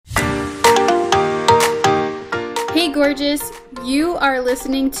Hey gorgeous, you are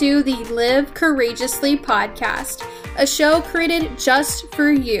listening to the Live Courageously podcast, a show created just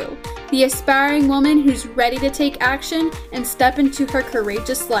for you, the aspiring woman who's ready to take action and step into her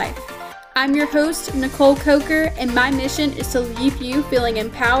courageous life. I'm your host, Nicole Coker, and my mission is to leave you feeling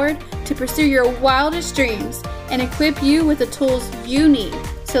empowered to pursue your wildest dreams and equip you with the tools you need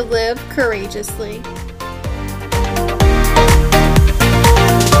to live courageously.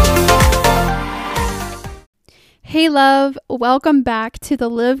 Hey love, welcome back to the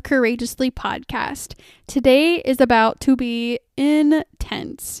Live Courageously podcast. Today is about to be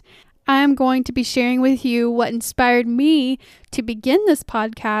intense. I'm going to be sharing with you what inspired me to begin this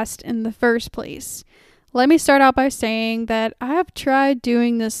podcast in the first place. Let me start out by saying that I have tried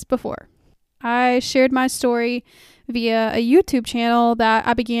doing this before. I shared my story via a YouTube channel that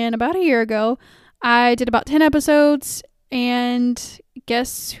I began about a year ago. I did about 10 episodes, and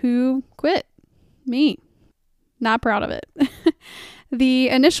guess who quit? Me. Not proud of it. The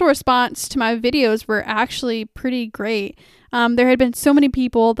initial response to my videos were actually pretty great. There had been so many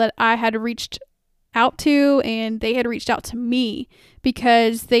people that I had reached out to, and they had reached out to me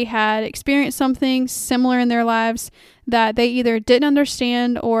because they had experienced something similar in their lives that they either didn't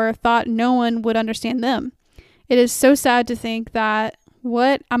understand or thought no one would understand them. It is so sad to think that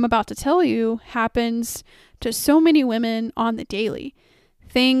what I'm about to tell you happens to so many women on the daily.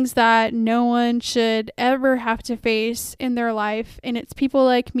 Things that no one should ever have to face in their life. And it's people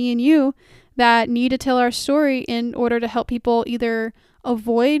like me and you that need to tell our story in order to help people either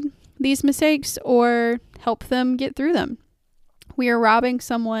avoid these mistakes or help them get through them. We are robbing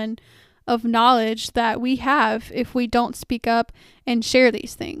someone of knowledge that we have if we don't speak up and share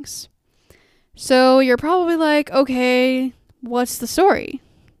these things. So you're probably like, okay, what's the story?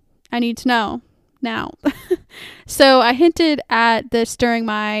 I need to know now. So I hinted at this during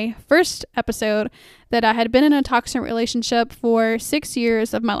my first episode that I had been in a toxic relationship for 6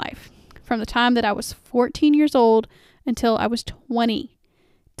 years of my life, from the time that I was 14 years old until I was 20.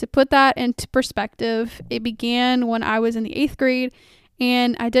 To put that into perspective, it began when I was in the 8th grade,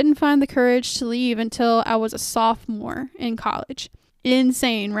 and I didn't find the courage to leave until I was a sophomore in college.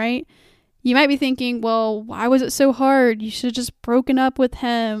 Insane, right? You might be thinking, well, why was it so hard? You should have just broken up with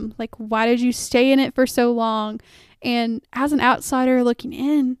him. Like, why did you stay in it for so long? And as an outsider looking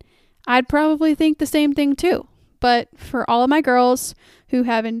in, I'd probably think the same thing too. But for all of my girls who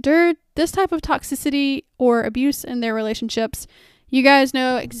have endured this type of toxicity or abuse in their relationships, you guys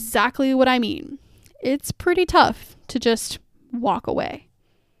know exactly what I mean. It's pretty tough to just walk away.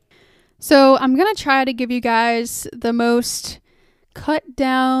 So I'm going to try to give you guys the most cut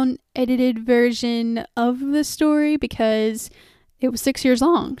down, edited version of the story because it was 6 years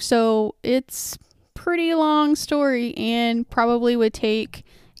long. So it's pretty long story and probably would take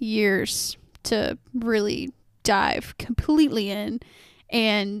years to really dive completely in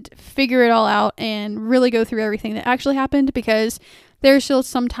and figure it all out and really go through everything that actually happened, because there's still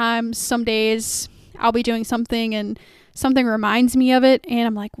sometimes, some days I'll be doing something and something reminds me of it and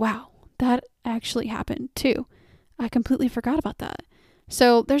I'm like, wow, that actually happened too. I completely forgot about that.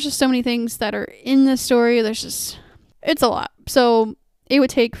 So there's just so many things that are in this story. It's a lot. So it would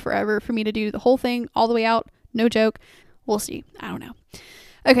take forever for me to do the whole thing all the way out. No joke. We'll see. I don't know.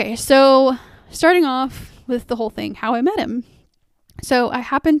 Okay. So starting off with the whole thing, how I met him. So I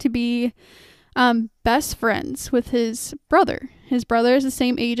happened to be best friends with his brother. His brother is the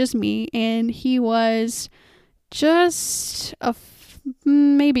same age as me, and he was just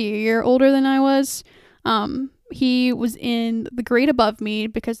maybe a year older than I was. He was in the grade above me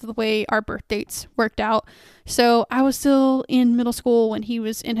because of the way our birth dates worked out. So I was still in middle school when he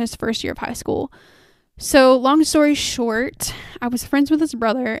was in his first year of high school. So long story short, I was friends with his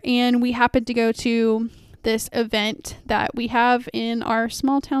brother, and we happened to go to this event that we have in our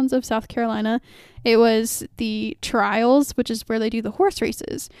small towns of South Carolina. It was the trials, which is where they do the horse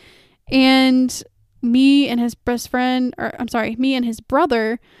races. And me and his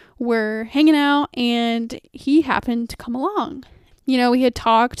brother were hanging out, and he happened to come along. You know, we had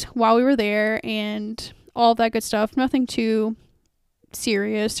talked while we were there and all that good stuff. Nothing too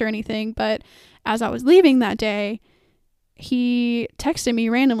serious or anything, but as I was leaving that day, he texted me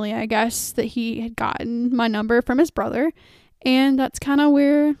randomly, I guess, that he had gotten my number from his brother, and that's kind of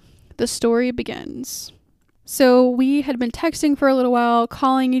where the story begins. So we had been texting for a little while,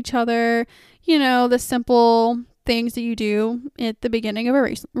 calling each other, you know, the simple things that you do at the beginning of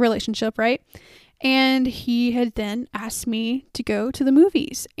a relationship, right? And he had then asked me to go to the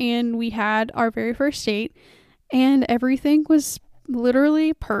movies, and we had our very first date, and everything was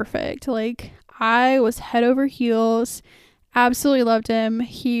literally perfect. Like, I was head over heels, absolutely loved him.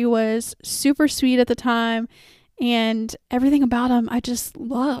 He was super sweet at the time, and everything about him I just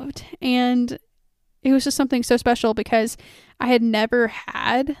loved. And it was just something so special because I had never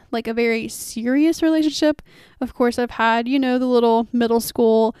had like a very serious relationship. Of course, I've had, the little middle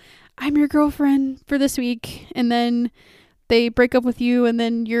school, I'm your girlfriend for this week, and then they break up with you, and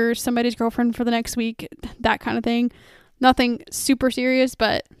then you're somebody's girlfriend for the next week, that kind of thing. Nothing super serious,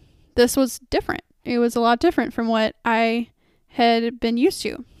 but this was different. It was a lot different from what I had been used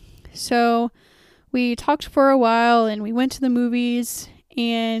to. So we talked for a while, and we went to the movies,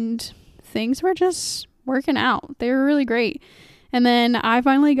 and things were just working out. They were really great. And then I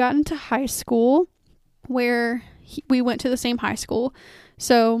finally got into high school, where we went to the same high school.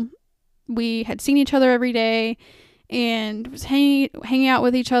 So we had seen each other every day and was hanging out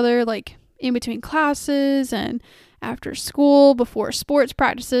with each other like in between classes and after school, before sports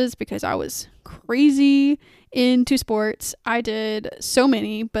practices, because I was crazy into sports. I did so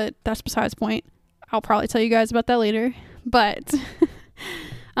many, but that's besides the point. I'll probably tell you guys about that later. But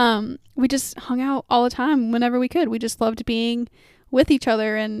we just hung out all the time whenever we could. We just loved being with each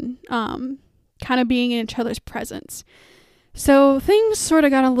other and kind of being in each other's presence. So things sort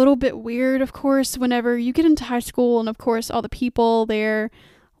of got a little bit weird, of course, whenever you get into high school, and of course all the people there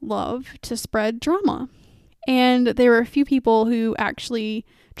love to spread drama. And there were a few people who actually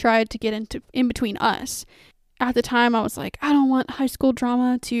tried to get in between us. At the time, I was like, I don't want high school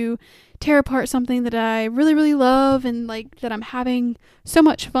drama to tear apart something that I really, really love and like that I'm having so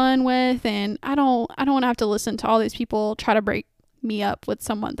much fun with, and I don't want to have to listen to all these people try to break me up with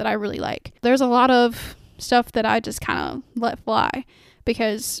someone that I really like. There's a lot of stuff that I just kind of let fly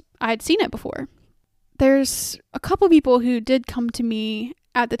because I'd seen it before. There's a couple people who did come to me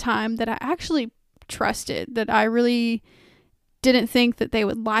at the time that I actually trusted, that I really didn't think that they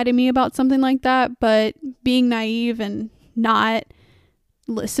would lie to me about something like that, but being naive and not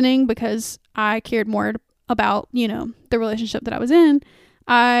listening because I cared more about, the relationship that I was in,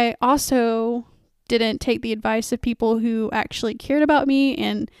 I also didn't take the advice of people who actually cared about me,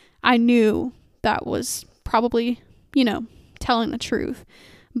 and I knew that was probably, telling the truth,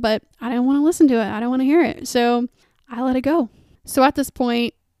 but I didn't want to listen to it. I don't want to hear it. So I let it go. So at this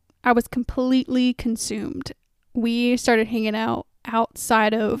point, I was completely consumed. We started hanging out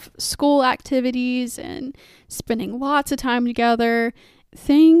outside of school activities and spending lots of time together.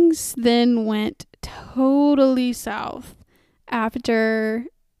 Things then went totally south after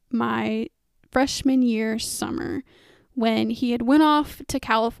my freshman year summer, when he had went off to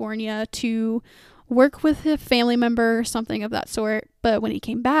California to work with a family member or something of that sort. But when he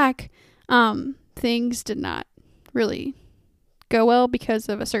came back, things did not really go well because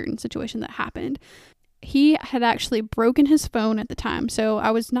of a certain situation that happened. He had actually broken his phone at the time, so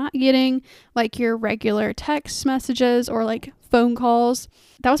I was not getting like your regular text messages or like phone calls.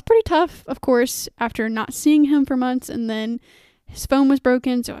 That was pretty tough, of course, after not seeing him for months, and then his phone was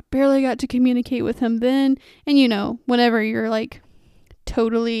broken, so I barely got to communicate with him then. And whenever you're like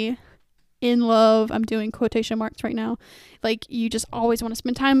totally in love, I'm doing quotation marks right now, like you just always want to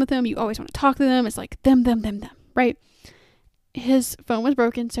spend time with them, you always want to talk to them. It's like them, right? His phone was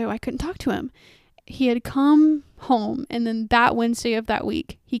broken, so I couldn't talk to him. He had come home, and then that Wednesday of that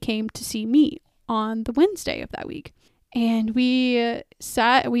week, he came to see me on the Wednesday of that week. And we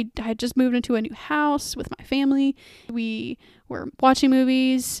had just moved into a new house with my family. We were watching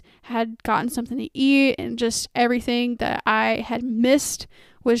movies, had gotten something to eat, and just everything that I had missed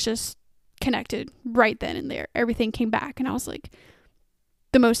was just connected right then and there. Everything came back, and I was like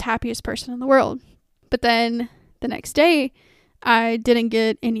the most happiest person in the world. But then the next day, I didn't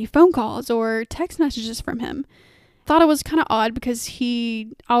get any phone calls or text messages from him. Thought it was kind of odd because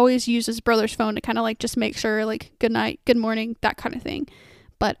he always used his brother's phone to kind of like just make sure, like, good night, good morning, that kind of thing.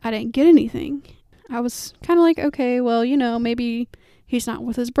 But I didn't get anything. I was kind of like, okay, well, maybe he's not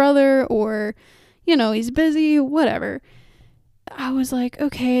with his brother, or, he's busy, whatever. I was like,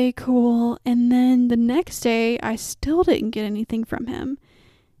 okay, cool. And then the next day, I still didn't get anything from him.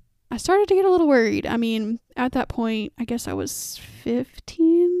 I started to get a little worried. I mean, at that point, I guess I was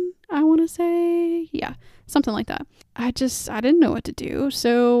 15, I want to say. Yeah, something like that. I didn't know what to do.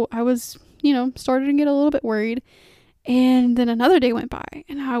 So I was, started to get a little bit worried. And then another day went by,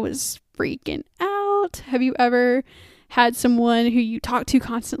 and I was freaking out. Have you ever had someone who you talk to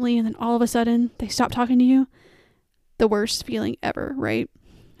constantly, and then all of a sudden they stop talking to you? The worst feeling ever, right?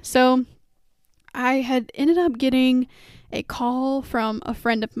 So I had ended up getting a call from a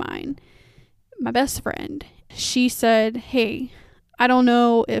friend of mine, my best friend. She said, hey, I don't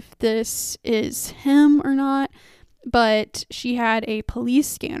know if this is him or not, but she had a police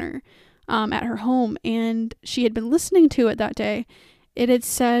scanner at her home, and she had been listening to it that day, it had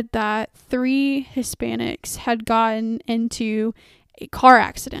said that 3 Hispanics had gotten into a car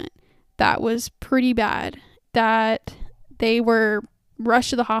accident that was pretty bad, that they were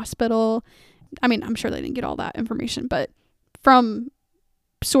rushed to the hospital. I mean, I'm sure they didn't get all that information, but from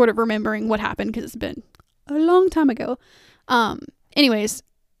sort of remembering what happened, because it's been a long time ago. Anyways,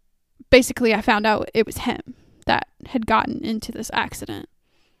 basically I found out it was him that had gotten into this accident.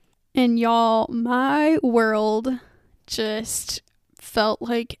 And y'all, my world just felt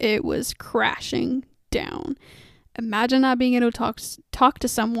like it was crashing down. Imagine not being able to talk to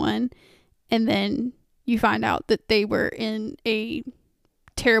someone, and then you find out that they were in a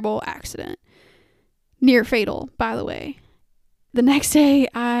terrible accident. Near fatal, by the way. The next day,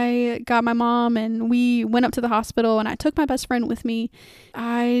 I got my mom and we went up to the hospital, and I took my best friend with me.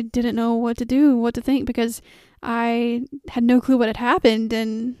 I didn't know what to do, what to think, because I had no clue what had happened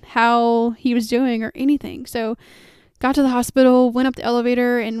and how he was doing or anything. So got to the hospital, went up the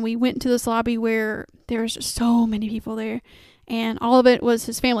elevator, and we went to this lobby where there was just so many people there. And all of it was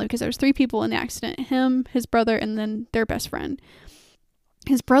his family, because there was 3 people in the accident. Him, his brother, and then their best friend.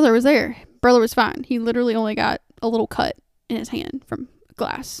 His brother was there. Brother was fine. He literally only got a little cut in his hand from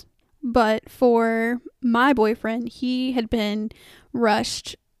glass. But for my boyfriend, he had been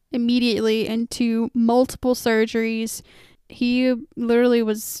rushed immediately into multiple surgeries. He literally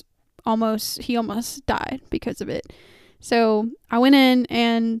almost died because of it. So I went in,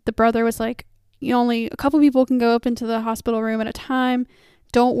 and the brother was like, only a couple people can go up into the hospital room at a time.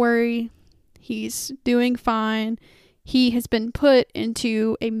 Don't worry. He's doing fine. He has been put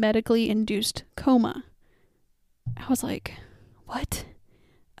into a medically induced coma. I was like, what?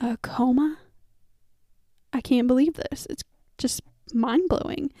 A coma? I can't believe this. It's just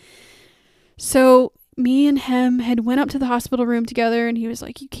mind-blowing. So me and him had went up to the hospital room together, and he was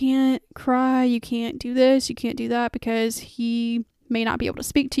like, you can't cry, you can't do this, you can't do that, because he may not be able to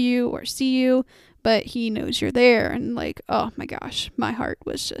speak to you or see you, but he knows you're there. And like, oh my gosh, my heart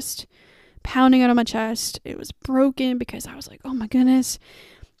was just pounding out of my chest. It was broken, because I was like, oh my goodness,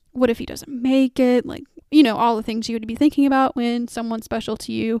 what if he doesn't make it? Like, all the things you would be thinking about when someone special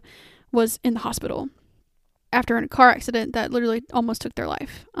to you was in the hospital after a car accident that literally almost took their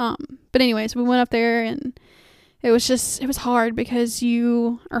life. But anyways, we went up there, and it was hard, because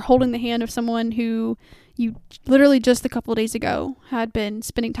you are holding the hand of someone who you literally just a couple of days ago had been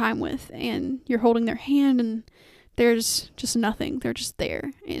spending time with, and you're holding their hand, and there's just nothing. They're just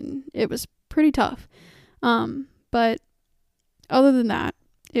there, and it was pretty tough. But other than that,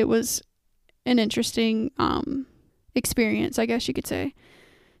 it was an interesting experience, I guess you could say.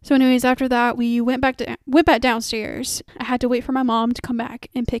 So anyways, after that, we went back downstairs. I had to wait for my mom to come back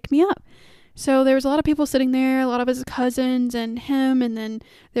and pick me up. So there was a lot of people sitting there, a lot of his cousins and him, and then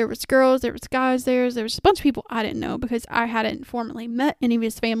there was girls, there was guys there was a bunch of people I didn't know, because I hadn't formally met any of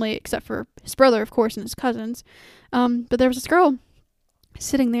his family except for his brother, of course, and his cousins. But there was this girl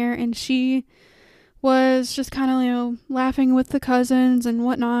sitting there, and she was just kind of, laughing with the cousins and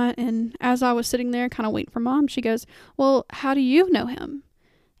whatnot. And as I was sitting there kind of waiting for mom, she goes, well, how do you know him?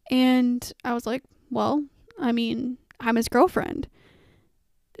 And I was like, well, I mean, I'm his girlfriend.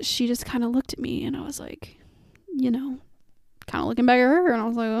 She just kind of looked at me, and I was like, kind of looking back at her, and I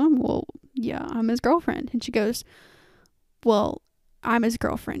was like, oh, well, yeah, I'm his girlfriend. And she goes, well, I'm his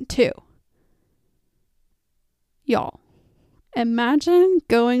girlfriend too. Y'all, imagine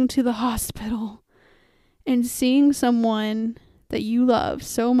going to the hospital and seeing someone that you love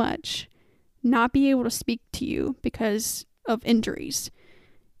so much not be able to speak to you because of injuries.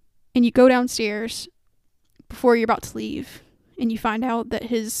 And you go downstairs before you're about to leave, and you find out that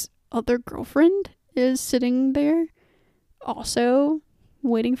his other girlfriend is sitting there also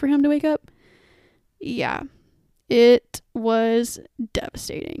waiting for him to wake up. Yeah, it was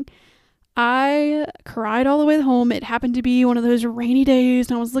devastating. I cried all the way home. It happened to be one of those rainy days,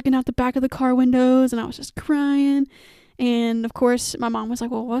 and I was looking out the back of the car windows, and I was just crying. And of course, my mom was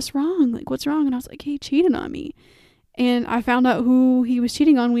like, well, what's wrong? Like, what's wrong? And I was like, he cheated on me. And I found out who he was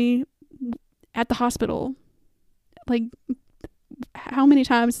cheating on me at the hospital. Like, how many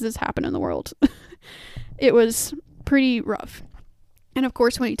times does this happen in the world? It was pretty rough. And of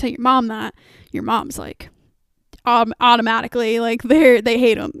course, when you tell your mom that, your mom's like, automatically, like, they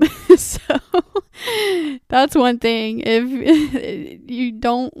hate him. So that's one thing. If you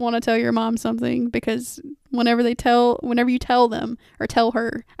don't want to tell your mom something, because whenever you tell them or tell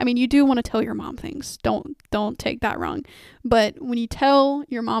her, I mean, you do want to tell your mom things, don't take that wrong, but when you tell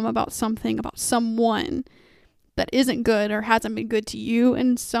your mom about something, about someone that isn't good or hasn't been good to you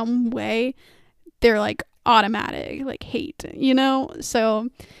in some way, they're like automatic, like hate, So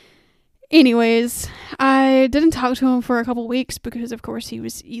Anyways, I didn't talk to him for a couple weeks because, of course, he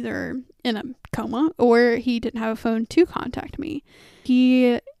was either in a coma or he didn't have a phone to contact me.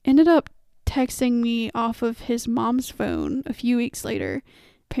 He ended up texting me off of his mom's phone a few weeks later.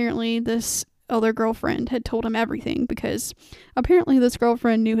 Apparently, this other girlfriend had told him everything because apparently this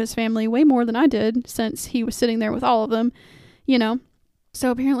girlfriend knew his family way more than I did since he was sitting there with all of them, you know.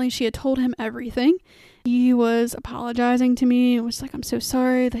 So apparently she had told him everything. He was apologizing to me and was like, I'm so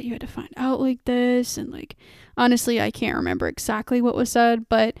sorry that you had to find out like this. And like, honestly, I can't remember exactly what was said,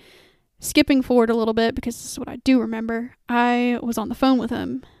 but skipping forward a little bit because this is what I do remember. I was on the phone with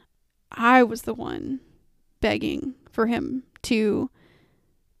him. I was the one begging for him to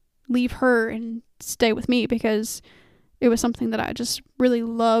leave her and stay with me because it was something that I just really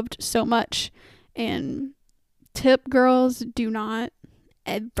loved so much. And tip, girls, do not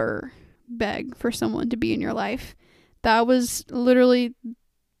ever beg for someone to be in your life. That was literally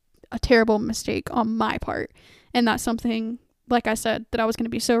a terrible mistake on my part. And that's something, like I said, that I was going to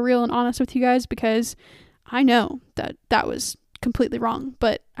be so real and honest with you guys because I know that that was completely wrong.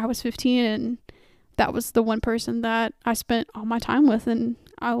 But I was 15 and that was the one person that I spent all my time with and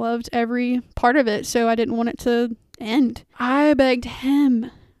I loved every part of it. So I didn't want it to end. I begged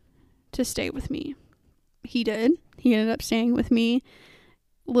him to stay with me. He did. He ended up staying with me.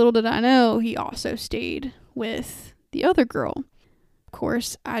 Little did I know, he also stayed with the other girl. Of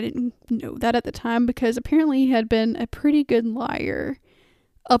course, I didn't know that at the time because apparently he had been a pretty good liar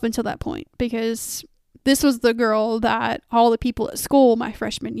up until that point because this was the girl that all the people at school my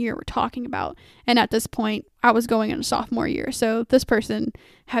freshman year were talking about. And at this point, I was going into sophomore year. So this person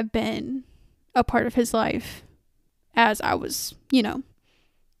had been a part of his life as I was, you know,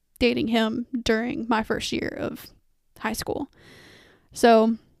 dating him during my first year of high school.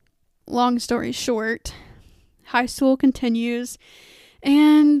 So, long story short, high school continues.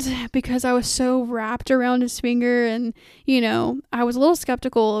 And because I was so wrapped around his finger and, you know, I was a little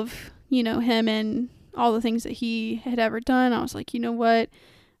skeptical of, you know, him and all the things that he had ever done. I was like, you know what?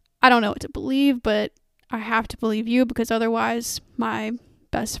 I don't know what to believe, but I have to believe you because otherwise my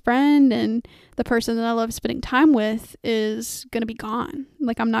best friend and the person that I love spending time with is going to be gone.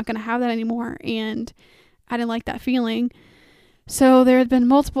 Like, I'm not going to have that anymore. And I didn't like that feeling. So there had been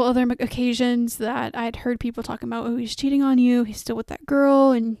multiple other occasions that I'd heard people talking about, oh, he's cheating on you. He's still with that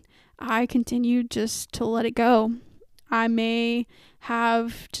girl. And I continued just to let it go. I may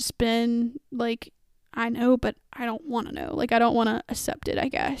have just been like, I know, but I don't want to know. Like, I don't want to accept it, I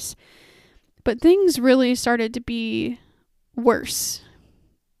guess. But things really started to be worse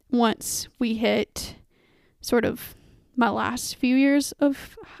once we hit sort of my last few years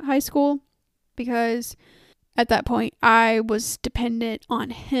of high school, because at that point I was dependent on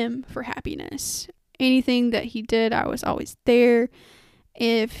him for happiness. Anything that he did, I was always there.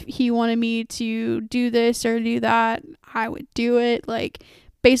 If he wanted me to do this or do that, I would do it. Like,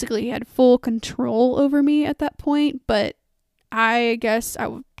 basically he had full control over me at that point, but I guess I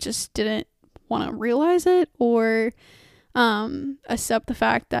just didn't want to realize it or accept the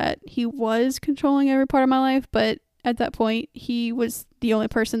fact that he was controlling every part of my life. But at that point, he was the only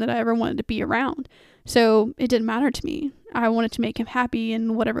person that I ever wanted to be around. So it didn't matter to me. I wanted to make him happy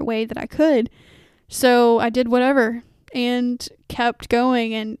in whatever way that I could. So I did whatever and kept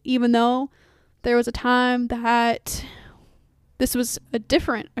going. And even though there was a time that this was a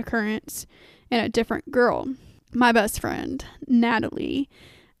different occurrence and a different girl, my best friend, Natalie,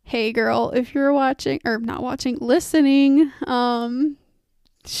 hey girl, if you're watching, or not watching, listening,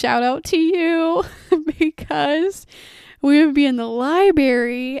 shout out to you because we would be in the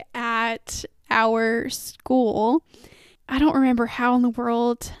library at our school. I don't remember how in the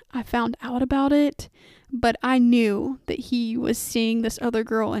world I found out about it, but I knew that he was seeing this other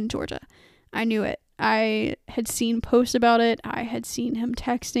girl in Georgia. I knew it. I had seen posts about it. I had seen him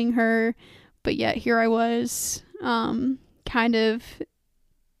texting her, but yet here I was, kind of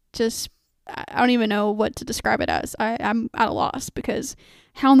just, I don't even know what to describe it as. I'm at a loss because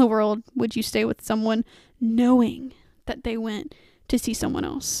how in the world would you stay with someone knowing that they went to see someone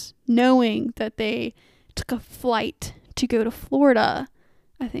else, knowing that they took a flight to go to Florida?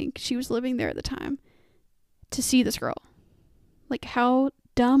 I think she was living there at the time, to see this girl. Like, how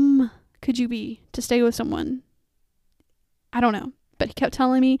dumb could you be to stay with someone? I don't know. But he kept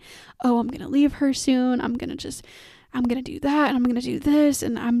telling me, oh, I'm going to leave her soon. I'm going to do that, and I'm going to do this,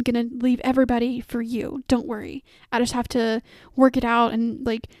 and I'm going to leave everybody for you. Don't worry. I just have to work it out and,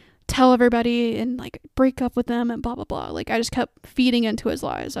 like, tell everybody and, like, break up with them and blah, blah, blah. Like, I just kept feeding into his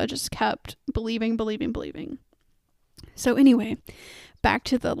lies. I just kept believing. So anyway, back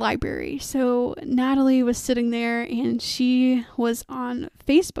to the library. So Natalie was sitting there and she was on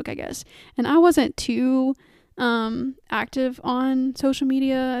Facebook, I guess. And I wasn't too active on social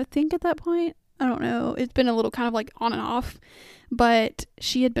media, I think, at that point. I don't know. It's been a little kind of like on and off. But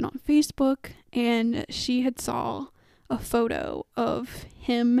she had been on Facebook and she had saw a photo of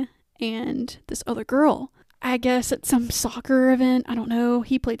him and this other girl. I guess at some soccer event. I don't know.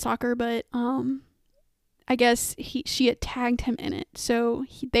 He played soccer, but I guess she had tagged him in it. So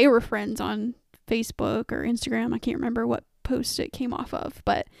they were friends on Facebook or Instagram. I can't remember what post it came off of,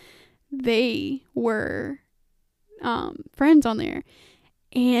 but they were friends on there.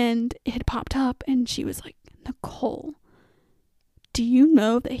 And it had popped up and she was like, Nicole, do you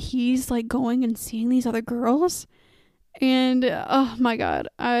know that he's like going and seeing these other girls? And oh my God,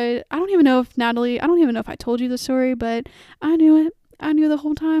 I don't even know if Natalie, I don't even know if I told you the story, but I knew it. I knew the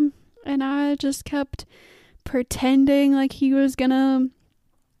whole time. And I just kept pretending like he was gonna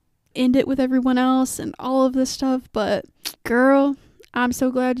end it with everyone else and all of this stuff. But girl, I'm so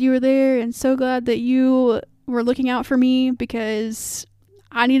glad you were there and so glad that you were looking out for me, because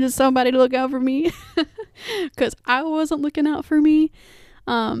I needed somebody to look out for me because I wasn't looking out for me.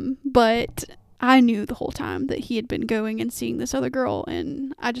 But I knew the whole time that he had been going and seeing this other girl,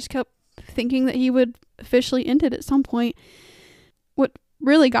 and I just kept thinking that he would officially end it at some point. What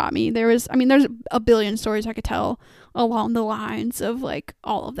really got me, there's a billion stories I could tell along the lines of like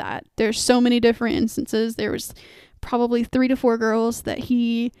all of that. There's so many different instances. There was probably 3 to 4 girls that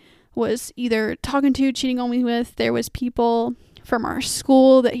he was either talking to, cheating on me with. There was people from our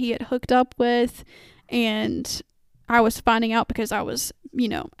school that he had hooked up with, and I was finding out because I was,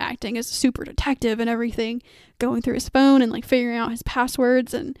 acting as a super detective and everything, going through his phone and like figuring out his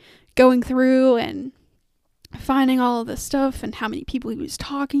passwords and going through and finding all of this stuff and how many people he was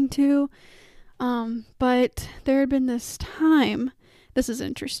talking to. But there had been this time, this is an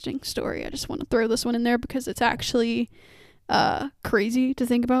interesting story. I just want to throw this one in there because it's actually crazy to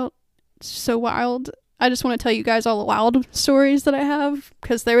think about. It's so wild. I just want to tell you guys all the wild stories that I have,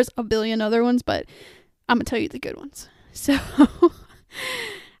 because there was a billion other ones, but I'm going to tell you the good ones. So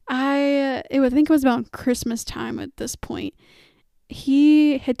I think it was about Christmas time at this point.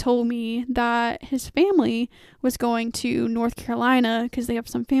 He had told me that his family was going to North Carolina because they have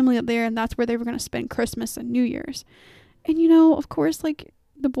some family up there, and that's where they were going to spend Christmas and New Year's. And of course, like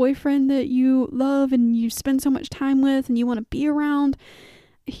the boyfriend that you love and you spend so much time with and you want to be around,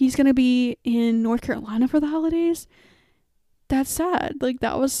 he's going to be in North Carolina for the holidays. That's sad. Like,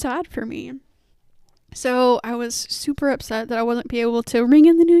 that was sad for me. So I was super upset that I wasn't be able to ring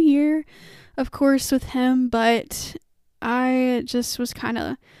in the new year, of course, with him, but I just was kind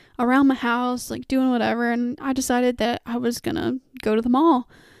of around my house, like doing whatever, and I decided that I was going to go to the mall.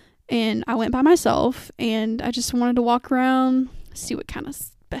 And I went by myself, and I just wanted to walk around, see what kind of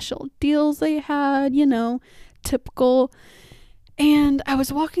special deals they had, typical. And I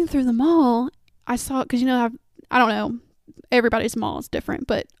was walking through the mall. I saw, because I don't know, everybody's mall is different,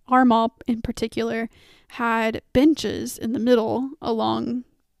 but our mall in particular had benches in the middle along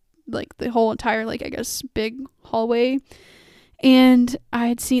like the whole entire, like, I guess, big hallway. And I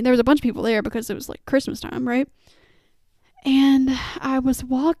had seen, there was a bunch of people there because it was like Christmas time, right? And I was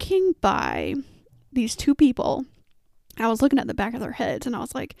walking by these 2 people. I was looking at the back of their heads and I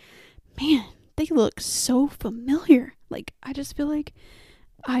was like, man, they look so familiar. Like, I just feel like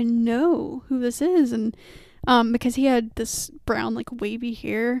I know who this is. And because he had this brown, like, wavy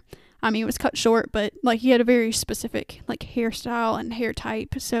hair. I mean, it was cut short, but like he had a very specific like hairstyle and hair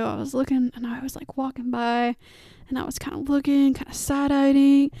type. So I was looking, and I was like walking by, and I was kind of looking, kind of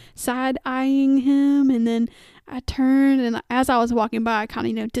side-eyeing him. And then I turned, and as I was walking by, I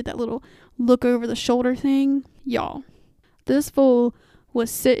kind of, did that little look over the shoulder thing. Y'all, this fool was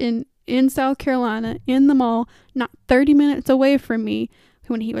sitting in South Carolina in the mall, not 30 minutes away from me,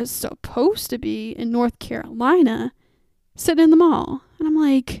 when he was supposed to be in North Carolina, sitting in the mall. And I'm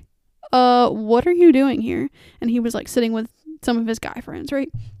like, what are you doing here? And he was like sitting with some of his guy friends, right?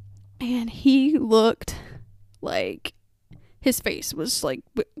 And he looked like his face was like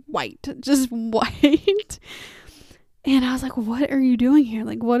white, just white. And I was like, what are you doing here?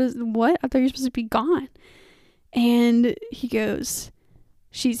 Like, what? I thought you were supposed to be gone. And he goes,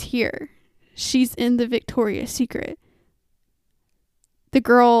 she's here. She's in the Victoria's Secret. The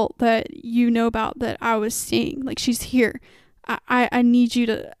girl that you know about that I was seeing, like, she's here. I need you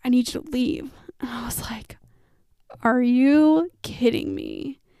to leave. And I was like, are you kidding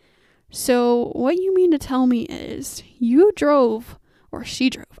me? So what you mean to tell me is you drove, or she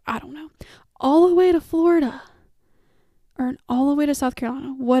drove, I don't know, all the way to Florida, or all the way to South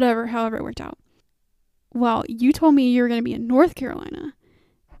Carolina, whatever, however it worked out, well, you told me you were going to be in North Carolina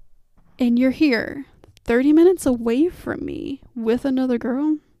and you're here 30 minutes away from me with another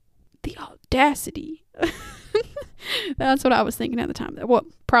girl. The audacity. That's what I was thinking at the time. Well,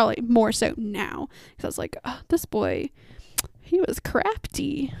 probably more so now, because I was like, oh, this boy, he was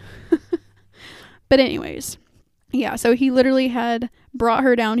crafty. But anyways, yeah, so he literally had brought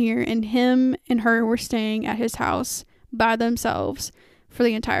her down here, and him and her were staying at his house by themselves for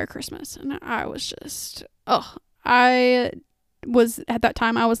the entire Christmas. And I was just, I was, at that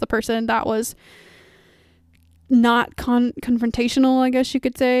time, I was the person that was not confrontational, I guess you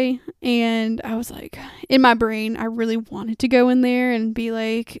could say. And I was like, in my brain, I really wanted to go in there and be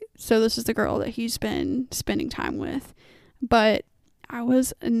like, so this is the girl that he's been spending time with. But I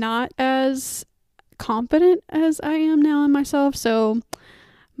was not as confident as I am now in myself. So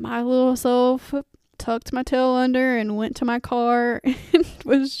my little self tucked my tail under and went to my car and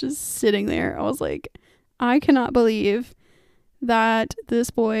was just sitting there. I was like, I cannot believe that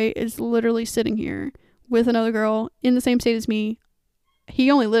this boy is literally sitting here with another girl in the same state as me.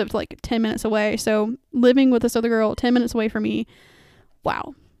 He only lived like 10 minutes away. So living with this other girl 10 minutes away from me,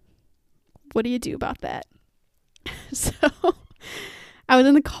 wow. What do you do about that? So I was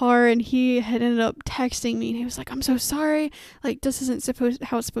in the car and he had ended up texting me and he was like, I'm so sorry. Like, this isn't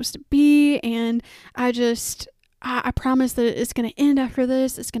how it's supposed to be. And I promise that it's going to end after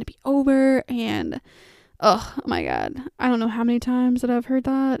this. It's going to be over. And oh my God. I don't know how many times that I've heard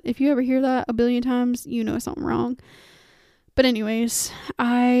that. If you ever hear that a billion times, you know something wrong. But anyways,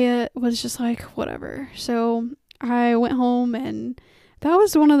 I was just like, whatever. So I went home, and that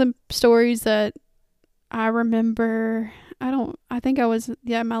was one of the stories that I remember. I think I was,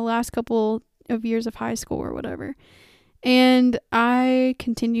 my last couple of years of high school or whatever. And I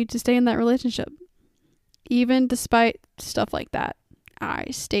continued to stay in that relationship. Even despite stuff like that, I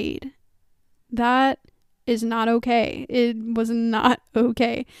stayed. That is not okay. It was not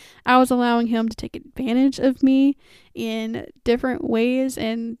okay. I was allowing him to take advantage of me in different ways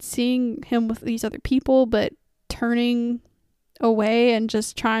and seeing him with these other people, but turning away and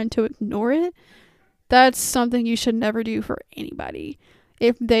just trying to ignore it. That's something you should never do for anybody.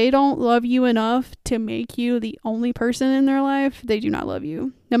 If they don't love you enough to make you the only person in their life, they do not love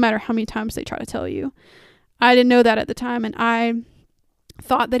you, no matter how many times they try to tell you. I didn't know that at the time, and I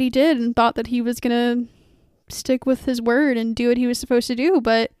thought that he did and thought that he was going to stick with his word and do what he was supposed to do,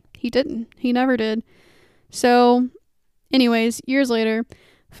 but he didn't. He never did. So anyways, years later,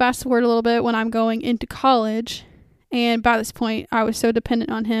 fast forward a little bit, when I'm going into college, and by this point, I was so dependent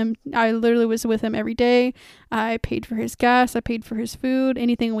on him. I literally was with him every day. I paid for his gas. I paid for his food.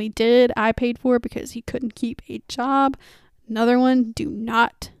 Anything we did, I paid for because he couldn't keep a job. Another one, do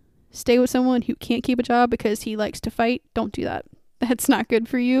not stay with someone who can't keep a job because he likes to fight. Don't do that. That's not good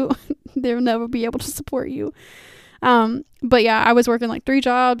for you. They'll never be able to support you. But yeah, I was working like 3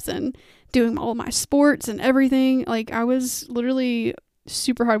 jobs and doing all my sports and everything. Like, I was literally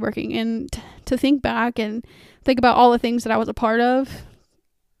super hardworking. And to think back and think about all the things that I was a part of,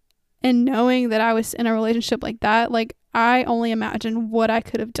 and knowing that I was in a relationship like that, like, I only imagine what I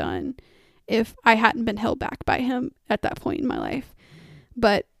could have done if I hadn't been held back by him at that point in my life.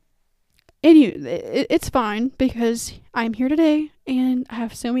 But anyway, it's fine because I'm here today and I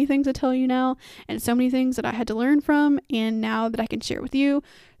have so many things to tell you now and so many things that I had to learn from and now that I can share with you.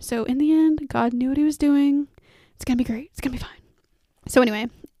 So in the end, God knew what he was doing. It's going to be great. It's going to be fine. So anyway,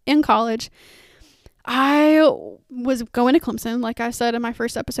 in college, I was going to Clemson. Like I said in my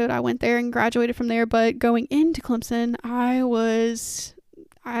first episode, I went there and graduated from there. But going into Clemson, I was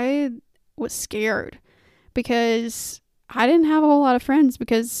scared because I didn't have a whole lot of friends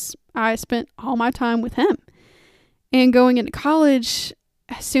because I spent all my time with him. And going into college,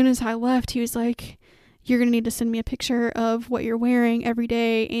 as soon as I left, he was like, you're going to need to send me a picture of what you're wearing every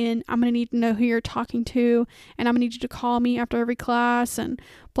day, and I'm going to need to know who you're talking to, and I'm going to need you to call me after every class, and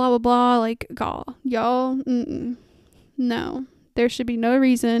blah, blah, blah. Like, y'all, no. There should be no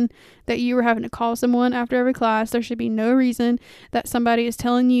reason that you were having to call someone after every class. There should be no reason that somebody is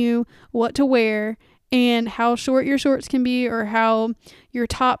telling you what to wear and how short your shorts can be or how your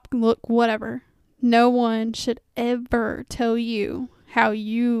top look, whatever. No one should ever tell you how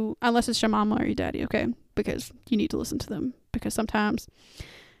you, unless it's your mama or your daddy, okay? Because you need to listen to them, because sometimes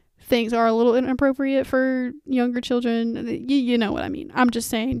things are a little inappropriate for younger children. You know what I mean. I'm just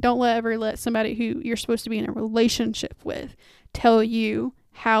saying, don't ever let somebody who you're supposed to be in a relationship with tell you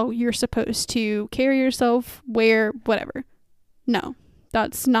how you're supposed to carry yourself, wear, whatever. No,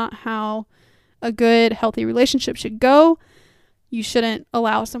 that's not how a good, healthy relationship should go. You shouldn't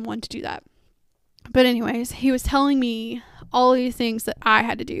allow someone to do that. But anyways, he was telling me all these things that I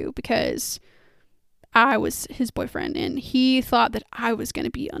had to do because I was his boyfriend, and he thought that I was going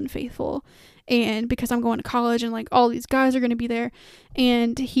to be unfaithful. And because I'm going to college and like all these guys are going to be there,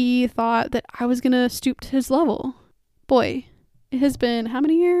 and he thought that I was going to stoop to his level. Boy, it has been how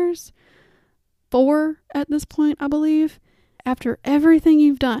many years? 4 at this point, I believe. After everything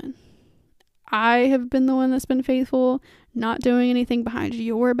you've done, I have been the one that's been faithful, not doing anything behind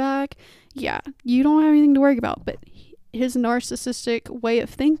your back. Yeah, you don't have anything to worry about, but his narcissistic way of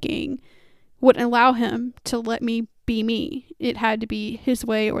thinking wouldn't allow him to let me be me. It had to be his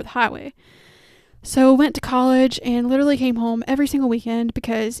way or the highway. So went to college and literally came home every single weekend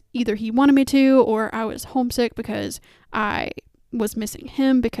because either he wanted me to, or I was homesick because I was missing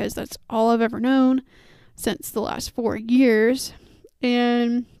him, because that's all I've ever known since the last 4 years.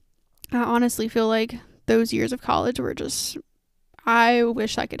 And I honestly feel like those years of college were just, I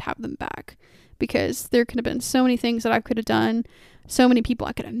wish I could have them back, because there could have been so many things that I could have done, so many people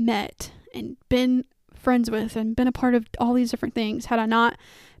I could have met and been friends with and been a part of all these different things had I not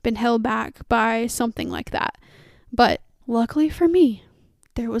been held back by something like that. But luckily for me,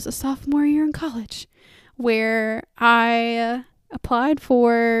 there was a sophomore year in college where I applied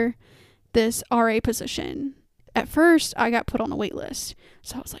for this RA position. At first, I got put on a wait list.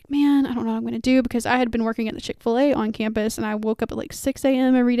 So I was like, man, I don't know what I'm going to do, because I had been working at the Chick-fil-A on campus, and I woke up at like 6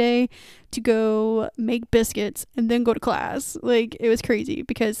 a.m. every day to go make biscuits and then go to class. Like, it was crazy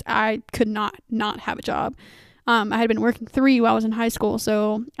because I could not have a job. I had been working 3 while I was in high school,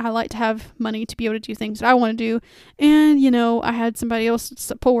 so I like to have money to be able to do things that I want to do. And, you know, I had somebody else to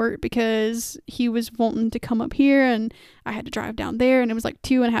support because he was wanting to come up here, and I had to drive down there, and it was like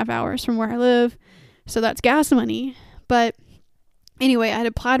 2.5 hours from where I live. So that's gas money. But anyway, I had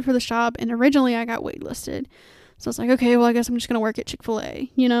applied for the job, and originally I got waitlisted. So I was like, okay, well, I guess I'm just going to work at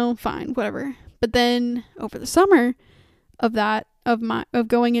Chick-fil-A, you know, fine, whatever. But then over the summer of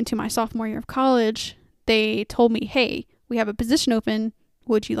going into my sophomore year of college, they told me, hey, we have a position open.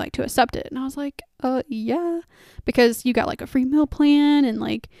 Would you like to accept it? And I was like, yeah, because you got like a free meal plan and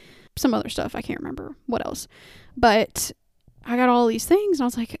like some other stuff. I can't remember what else, but I got all these things, and I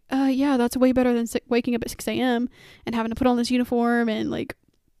was like, yeah, that's way better than waking up at 6 a.m. and having to put on this uniform and like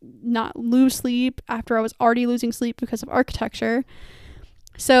not lose sleep after I was already losing sleep because of architecture.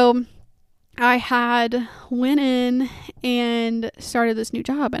 So I had went in and started this new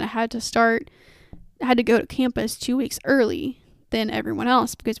job, and I had to go to campus 2 weeks early than everyone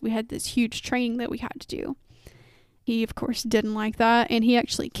else because we had this huge training that we had to do. He, of course, didn't like that, and he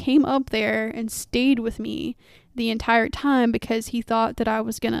actually came up there and stayed with me the entire time because he thought that I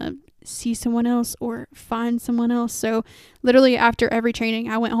was going to see someone else or find someone else. So literally after every training,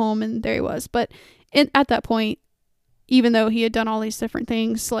 I went home and there he was. But at that point, even though he had done all these different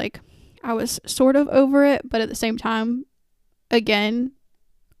things, like, I was sort of over it, but at the same time, again,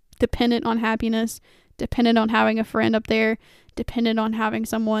 dependent on happiness, dependent on having a friend up there, dependent on having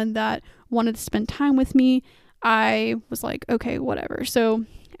someone that wanted to spend time with me. I was like, okay, whatever. So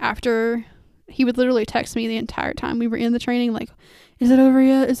after, he would literally text me the entire time we were in the training, like, is it over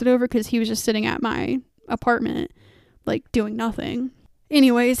yet? Is it over? Because he was just sitting at my apartment, like, doing nothing.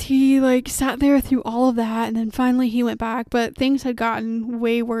 Anyways, he like sat there through all of that, and then finally he went back, but things had gotten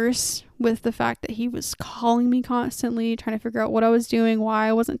way worse with the fact that he was calling me constantly, trying to figure out what I was doing, why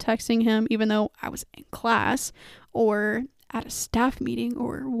I wasn't texting him, even though I was in class or at a staff meeting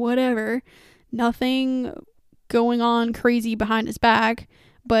or whatever. Nothing going on crazy behind his back,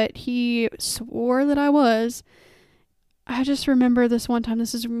 but he swore that I was. I just remember this one time,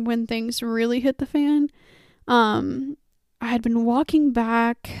 this is when things really hit the fan. I had been walking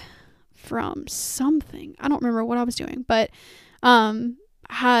back from something. I don't remember what I was doing, but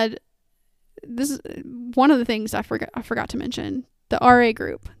this is one of the things I forgot to mention. The RA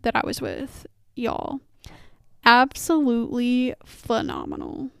group that I was with, y'all, absolutely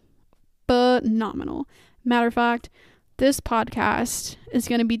phenomenal. Matter of fact, this podcast is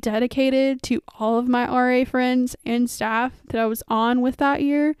going to be dedicated to all of my RA friends and staff that I was on with that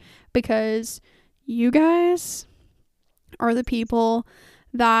year, because you guys are the people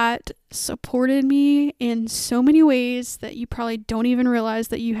that supported me in so many ways that you probably don't even realize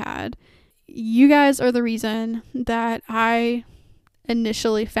that you had. You guys are the reason that I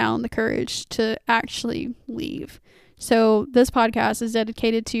initially found the courage to actually leave. So this podcast is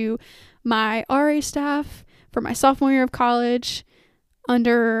dedicated to my RA staff for my sophomore year of college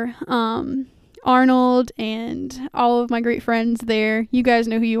under Arnold and all of my great friends there. You guys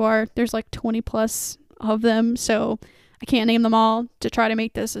know who you are. There's like 20 plus of them, so I can't name them all to try to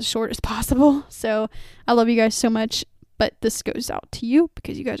make this as short as possible. So I love you guys so much, but this goes out to you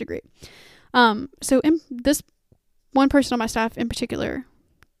because you guys are great. So this one person on my staff in particular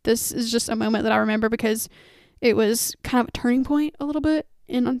this is just a moment that I remember because it was kind of a turning point a little bit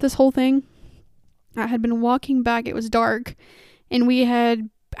in this whole thing. I had been walking back. It was dark, and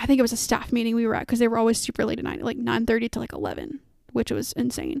I think it was a staff meeting we were at because they were always super late at night, like 9:30 to like 11, which was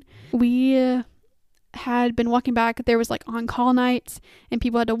insane. We had been walking back. There was like on-call nights, and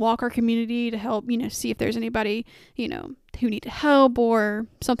people had to walk our community to help, see if there's anybody, who needed help or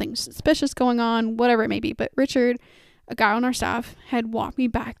something suspicious going on, whatever it may be. But Richard, a guy on our staff, had walked me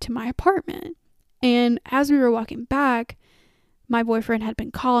back to my apartment. And as we were walking back, my boyfriend had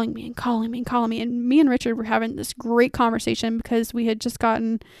been calling me. And me and Richard were having this great conversation because we had just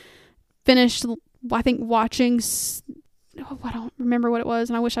finished, I think, watching, I don't remember what it was,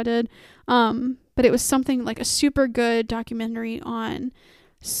 and I wish I did. But it was something like a super good documentary on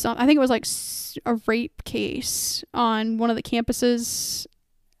I think it was like a rape case on one of the campuses.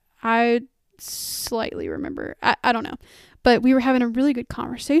 I slightly remember. I don't know. But we were having a really good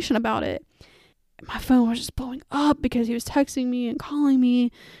conversation about it. My phone was just blowing up because he was texting me and calling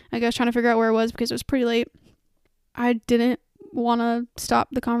me. I was trying to figure out where it was because it was pretty late. I didn't want to stop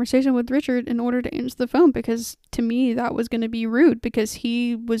the conversation with Richard in order to answer the phone because to me that was going to be rude because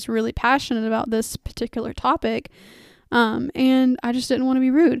he was really passionate about this particular topic. And I just didn't want to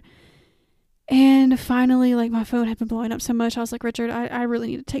be rude. And finally, like, my phone had been blowing up so much. I was like, Richard, I really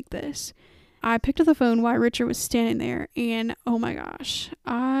need to take this. I picked up the phone while Richard was standing there, and oh my gosh,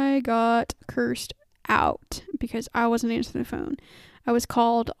 I got cursed out because I wasn't answering the phone. I was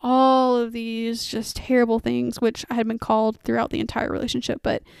called all of these just terrible things, which I had been called throughout the entire relationship.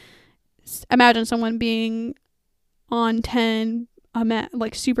 But imagine someone being on 10,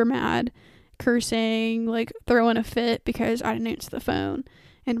 like super mad, cursing, like throwing a fit because I didn't answer the phone.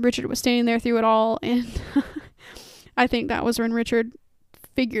 And Richard was standing there through it all. And I think that was when Richard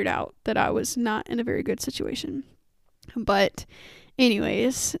figured out that I was not in a very good situation. But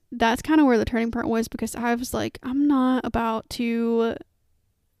anyways, that's kind of where the turning point was because I was like, I'm not going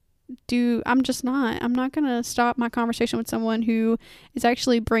to stop my conversation with someone who is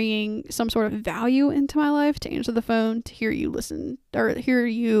actually bringing some sort of value into my life to answer the phone, to hear you listen or hear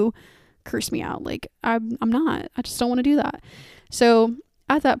you curse me out. Like, I just don't want to do that. So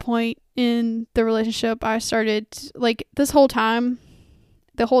at that point in the relationship, I started, like, the whole time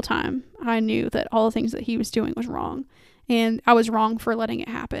I knew that all the things that he was doing was wrong, and I was wrong for letting it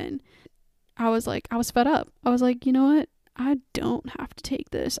happen. I was fed up. I was like, you know what? I don't have to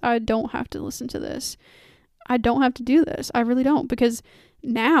take this. I don't have to listen to this. I don't have to do this. I really don't, because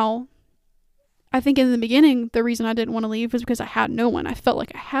now, I think in the beginning, the reason I didn't want to leave was because I had no one. I felt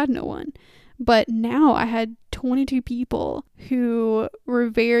like I had no one. But now I had 22 people who were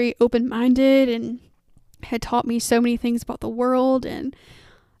very open-minded and had taught me so many things about the world, and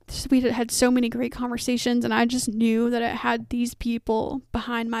we had so many great conversations, and I just knew that I had these people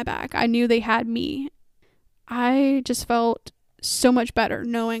behind my back. I knew they had me. I just felt so much better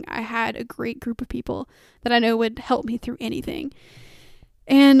knowing I had a great group of people that I know would help me through anything.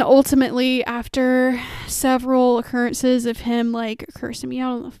 And ultimately, after several occurrences of him like cursing me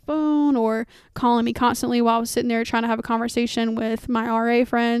out on the phone or calling me constantly while I was sitting there trying to have a conversation with my RA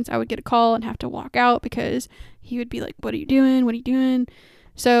friends, I would get a call and have to walk out because he would be like, what are you doing? What are you doing?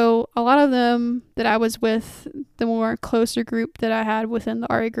 So a lot of them that I was with, the more closer group that I had within the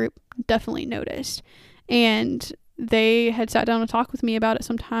RA group, definitely noticed. And they had sat down and talked with me about it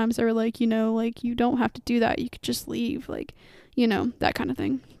sometimes. They were like, you don't have to do that. You could just leave, that kind of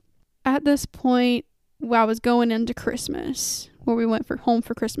thing. At this point, I was going into Christmas, where we went home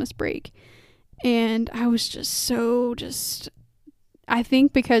for Christmas break. And I was I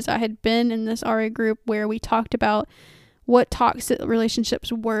think because I had been in this RA group where we talked about what toxic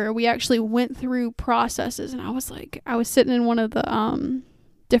relationships were, we actually went through processes. And I was sitting in one of the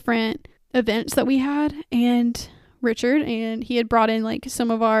different events that we had, and Richard, and he had brought in like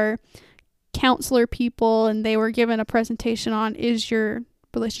some of our counselor people, and they were given a presentation on, is your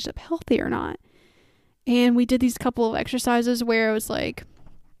relationship healthy or not? And we did these couple of exercises where it was like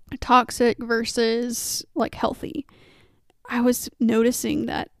toxic versus like healthy. I was noticing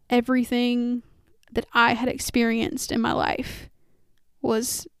that everything that I had experienced in my life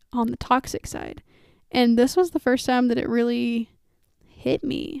was on the toxic side. And this was the first time that it really hit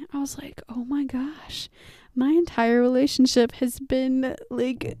me. I was like, oh my gosh, my entire relationship has been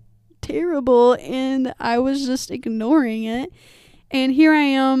like terrible, and I was just ignoring it. And here I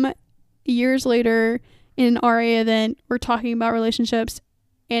am years later in an RA event, we're talking about relationships,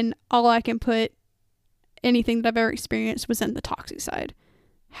 and all I can put anything that I've ever experienced was in the toxic side.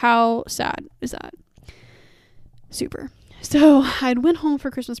 How sad is that? Super. So I'd went home for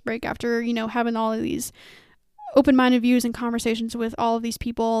Christmas break after, having all of these open-minded views and conversations with all of these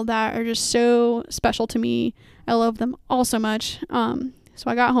people that are just so special to me. I love them all so much. So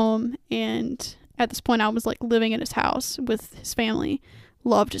I got home, and at this point I was like living at his house with his family.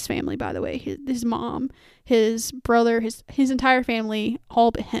 Loved his family, by the way. His mom, his brother, his entire family,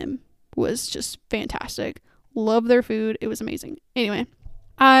 all but him, was just fantastic. Loved their food. It was amazing. Anyway,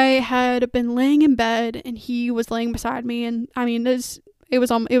 I had been laying in bed and he was laying beside me, and I mean, it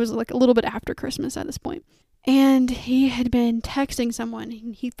was like a little bit after Christmas at this point. And he had been texting someone,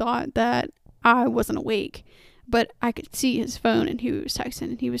 and he thought that I wasn't awake, but I could see his phone, and he was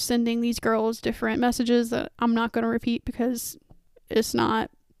texting, and he was sending these girls different messages that I'm not going to repeat because it's not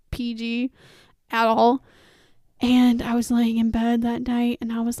PG at all. And I was laying in bed that night,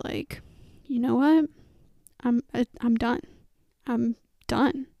 and I was like, you know what? I'm done. I'm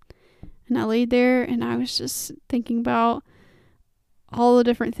done. And I laid there, and I was just thinking about all the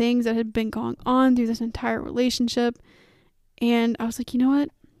different things that had been going on through this entire relationship. And I was like, you know what?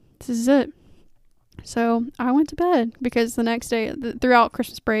 This is it. So I went to bed, because the next day, throughout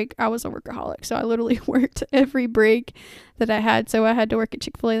Christmas break, I was a workaholic. So I literally worked every break that I had. So I had to work at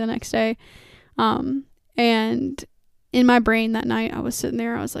Chick-fil-A the next day. And in my brain that night, I was sitting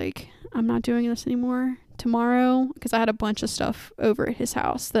there. I was like, I'm not doing this anymore. Tomorrow, because I had a bunch of stuff over at his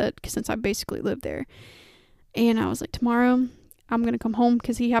house since I basically lived there. And I was like, tomorrow I'm going to come home,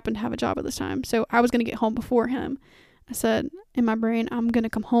 because he happened to have a job at this time. So I was going to get home before him. I said in my brain, I'm going to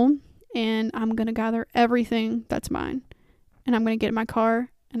come home, and I'm going to gather everything that's mine, and I'm going to get in my car,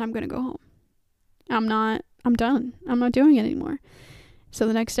 and I'm going to go home. I'm done. I'm not doing it anymore. So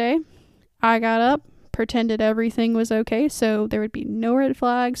the next day I got up, pretended everything was okay, so there would be no red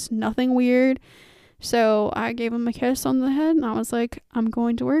flags, nothing weird. So I gave him a kiss on the head, and I was like, I'm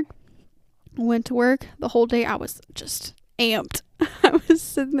going to work. Went to work. The whole day I was just amped. I was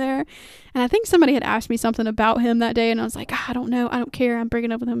sitting there, and I think somebody had asked me something about him that day, and I was like, I don't know, I don't care, I'm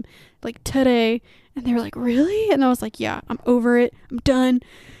breaking up with him like today. And they were like, really? And I was like, yeah, I'm over it, I'm done.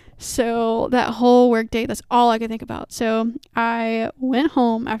 So that whole work day, that's all I could think about. So I went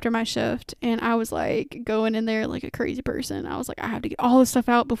home after my shift, and I was like going in there like a crazy person. I was like, I have to get all this stuff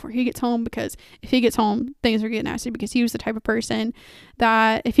out before he gets home, because if he gets home, things are getting nasty, because he was the type of person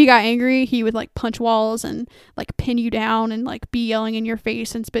that if he got angry, he would like punch walls and like pin you down and like be yelling in your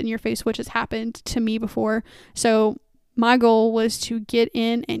face and spit in your face, which has happened to me before. So my goal was to get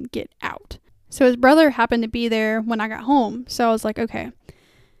in and get out. So his brother happened to be there when I got home. So I was like, okay.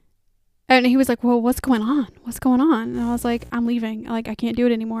 And he was like, well, what's going on? What's going on? And I was like, I'm leaving. Like, I can't do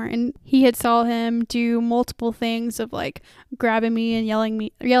it anymore. And he had saw him do multiple things of like grabbing me and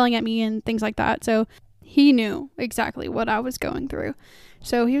yelling at me and things like that. So he knew exactly what I was going through.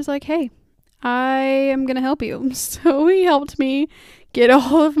 So he was like, hey, I am going to help you. So he helped me get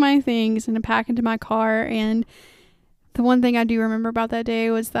all of my things and pack into my car. And the one thing I do remember about that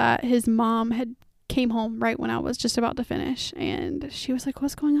day was that his mom had came home right when I was just about to finish. And she was like,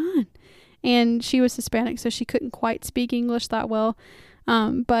 what's going on? And she was Hispanic, so she couldn't quite speak English that well.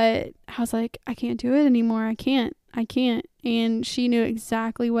 But I was like, I can't do it anymore. I can't. And she knew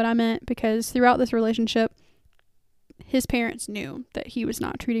exactly what I meant, because throughout this relationship, his parents knew that he was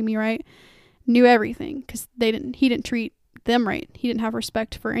not treating me right, knew everything, because he didn't treat them right. He didn't have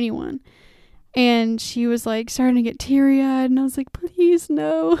respect for anyone. And she was like starting to get teary-eyed, and I was like, please,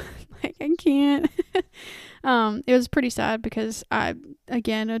 no. Like, I can't. It was pretty sad, because I,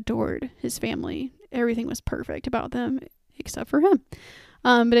 again, adored his family. Everything was perfect about them except for him.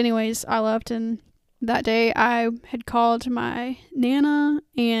 But anyways, I left, and that day I had called my Nana,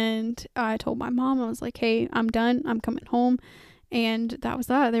 and I told my mom, I was like, hey, I'm done. I'm coming home. And that was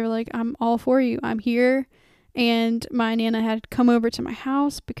that. They were like, I'm all for you. I'm here. And my Nana had come over to my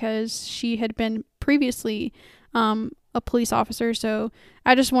house because she had been previously a police officer. So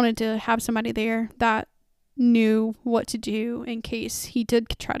I just wanted to have somebody there that knew what to do in case he did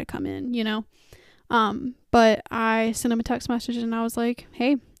try to come in, you know. But I sent him a text message, and I was like,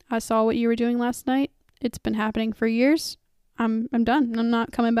 hey, I saw what you were doing last night. It's been happening for years. I'm done. I'm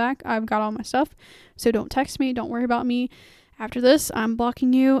not coming back. I've got all my stuff. So don't text me. Don't worry about me. After this, I'm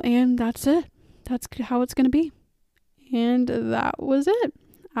blocking you, and that's it. That's how it's going to be. And that was it.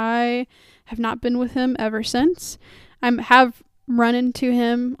 I have not been with him ever since. I have run into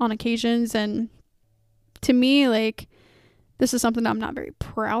him on occasions, and to me, like, this is something I'm not very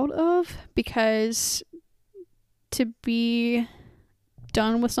proud of, because to be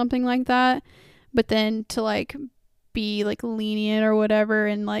done with something like that, but then to like be like lenient or whatever,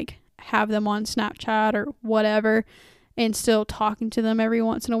 and like have them on Snapchat or whatever, and still talking to them every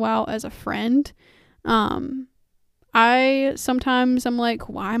once in a while as a friend. I'm like,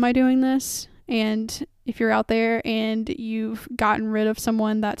 why am I doing this? And if you're out there and you've gotten rid of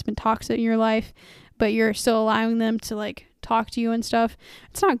someone that's been toxic in your life, but you're still allowing them to like talk to you and stuff,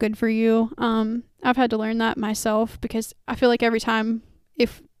 it's not good for you. I've had to learn that myself, because I feel like every time,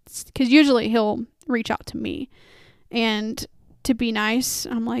 because usually he'll reach out to me and to be nice,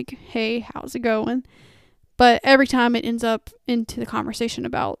 I'm like, hey, how's it going? But every time it ends up into the conversation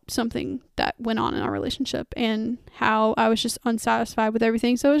about something that went on in our relationship and how I was just unsatisfied with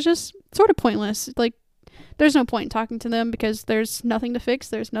everything. So it was just sort of pointless. Like, there's no point in talking to them, because there's nothing to fix.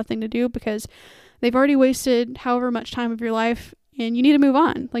 There's nothing to do, because they've already wasted however much time of your life, and you need to move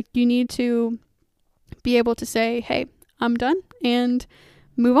on. Like, you need to be able to say, hey, I'm done, and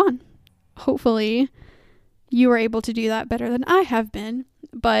move on. Hopefully you are able to do that better than I have been,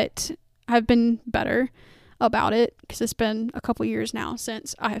 but I've been better about it, because it's been a couple years now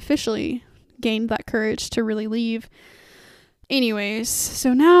since I officially gained that courage to really leave. Anyways,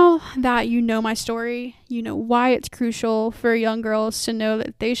 so now that you know my story, you know why it's crucial for young girls to know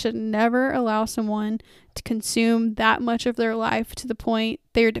that they should never allow someone to consume that much of their life to the point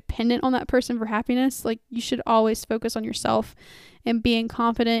they're dependent on that person for happiness. Like, you should always focus on yourself and being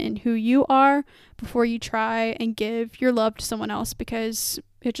confident in who you are before you try and give your love to someone else, because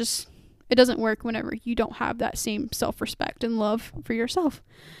it doesn't work whenever you don't have that same self-respect and love for yourself.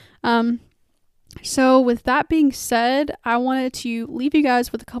 So with that being said, I wanted to leave you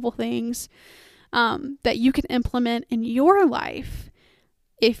guys with a couple things that you can implement in your life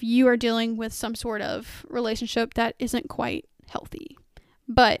if you are dealing with some sort of relationship that isn't quite healthy.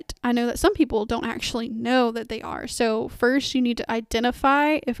 But I know that some people don't actually know that they are. So first, you need to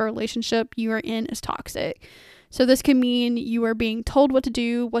identify if a relationship you are in is toxic. So this can mean you are being told what to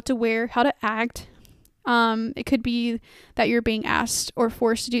do, what to wear, how to act. It could be that you're being asked or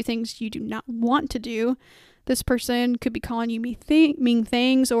forced to do things you do not want to do. This person could be calling you mean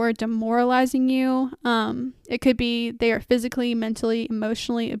things or demoralizing you. It could be they are physically, mentally,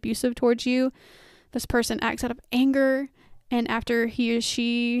 emotionally abusive towards you. This person acts out of anger, and after he or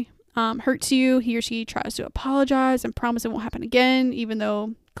she hurts you, he or she tries to apologize and promise it won't happen again, even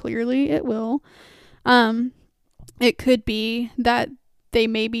though clearly it will. It could be that they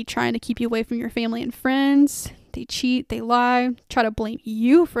may be trying to keep you away from your family and friends. They cheat, they lie, try to blame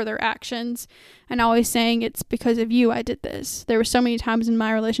you for their actions, and always saying it's because of you I did this. There were so many times in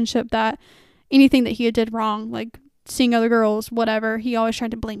my relationship that anything that he did wrong, like seeing other girls, whatever, he always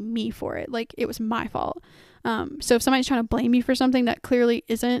tried to blame me for it. Like, it was my fault. So if somebody's trying to blame you for something that clearly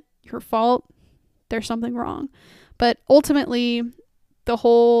isn't your fault, there's something wrong. But ultimately, the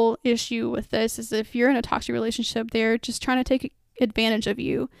whole issue with this is if you're in a toxic relationship, they're just trying to take advantage of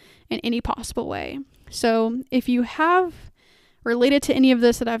you in any possible way. So if you have related to any of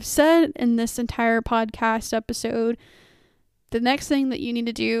this that I've said in this entire podcast episode, the next thing that you need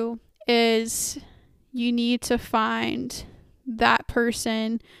to do is you need to find that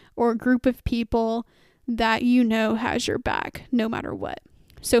person or group of people that you know has your back no matter what.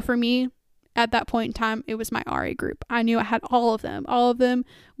 So for me, at that point in time, it was my RA group. I knew I had all of them. All of them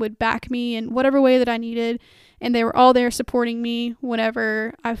would back me in whatever way that I needed, and they were all there supporting me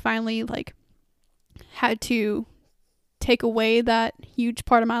whenever I finally had to take away that huge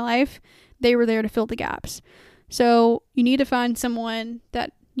part of my life. They were there to fill the gaps. So you need to find someone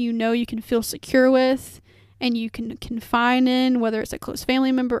that you know you can feel secure with and you can confide in, whether it's a close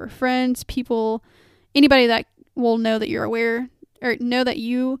family member or friends, people, anybody that will know that you're aware or know that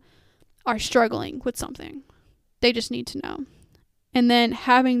you are struggling with something. They just need to know. And then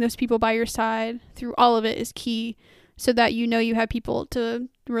having those people by your side through all of it is key, so that you know you have people to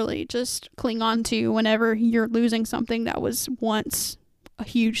really just cling on to whenever you're losing something that was once a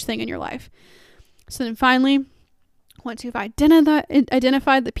huge thing in your life. So then finally, once you've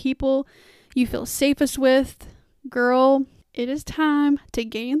identified the people you feel safest with, girl, it is time to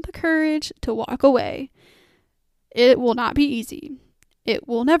gain the courage to walk away. It will not be easy. It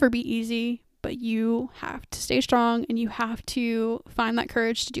will never be easy, but you have to stay strong and you have to find that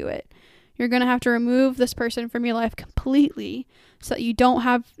courage to do it. You're going to have to remove this person from your life completely so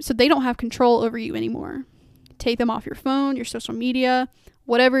that they don't have control over you anymore. Take them off your phone, your social media,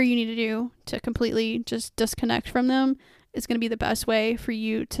 whatever you need to do to completely just disconnect from them is going to be the best way for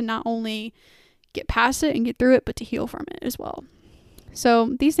you to not only get past it and get through it, but to heal from it as well.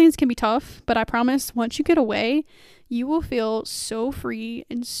 So these things can be tough, but I promise once you get away, you will feel so free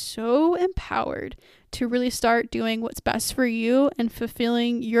and so empowered to really start doing what's best for you and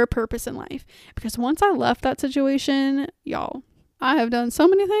fulfilling your purpose in life. Because once I left that situation, y'all, I have done so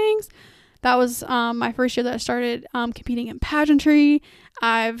many things. That was my first year that I started competing in pageantry.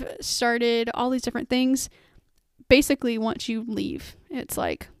 I've started all these different things. Basically, once you leave, it's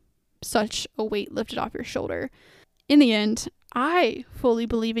like such a weight lifted off your shoulder. In the end, I fully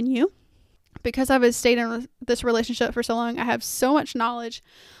believe in you. Because I've stayed in this relationship for so long, I have so much knowledge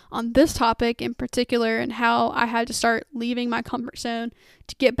on this topic in particular and how I had to start leaving my comfort zone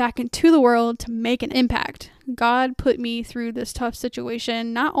to get back into the world to make an impact. God put me through this tough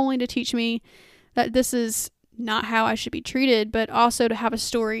situation, not only to teach me that this is not how I should be treated, but also to have a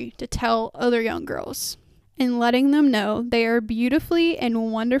story to tell other young girls and letting them know they are beautifully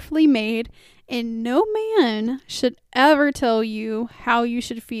and wonderfully made, and no man should ever tell you how you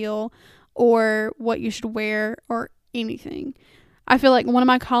should feel or what you should wear or anything. I feel like one of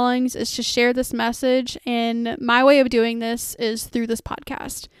my callings is to share this message, and my way of doing this is through this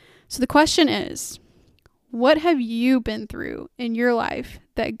podcast. So the question is, what have you been through in your life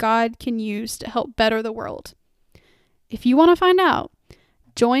that God can use to help better the world? If you want to find out,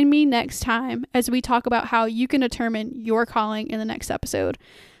 join me next time as we talk about how you can determine your calling in the next episode.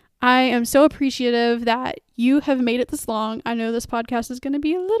 I am so appreciative that you have made it this long. I know this podcast is going to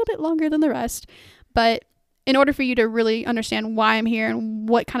be a little bit longer than the rest, but in order for you to really understand why I'm here and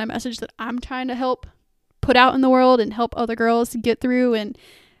what kind of message that I'm trying to help put out in the world and help other girls get through and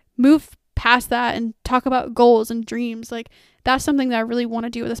move past that and talk about goals and dreams, like that's something that I really want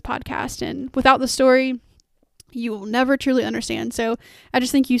to do with this podcast. And without the story, you will never truly understand. So I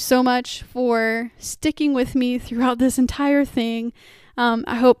just thank you so much for sticking with me throughout this entire thing.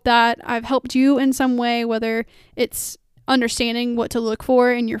 I hope that I've helped you in some way, whether it's understanding what to look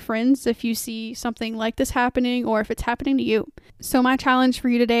for in your friends if you see something like this happening or if it's happening to you. So my challenge for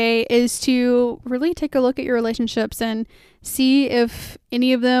you today is to really take a look at your relationships and see if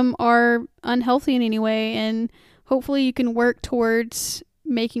any of them are unhealthy in any way. And hopefully you can work towards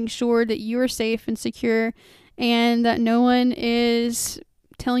making sure that you are safe and secure and that no one is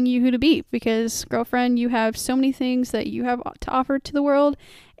telling you who to be, because girlfriend, you have so many things that you have to offer to the world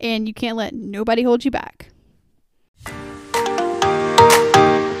and you can't let nobody hold you back.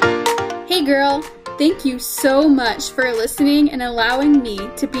 Hey girl, thank you so much for listening and allowing me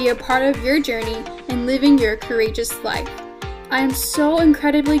to be a part of your journey in living your courageous life. I am so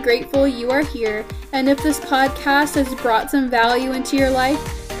incredibly grateful you are here, and if this podcast has brought some value into your life,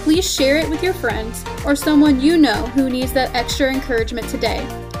 please share it with your friends or someone you know who needs that extra encouragement today.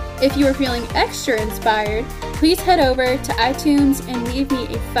 If you are feeling extra inspired, please head over to iTunes and leave me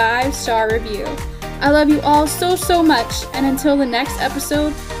a 5-star review. I love you all so much, and until the next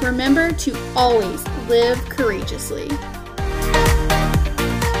episode, remember to always live courageously.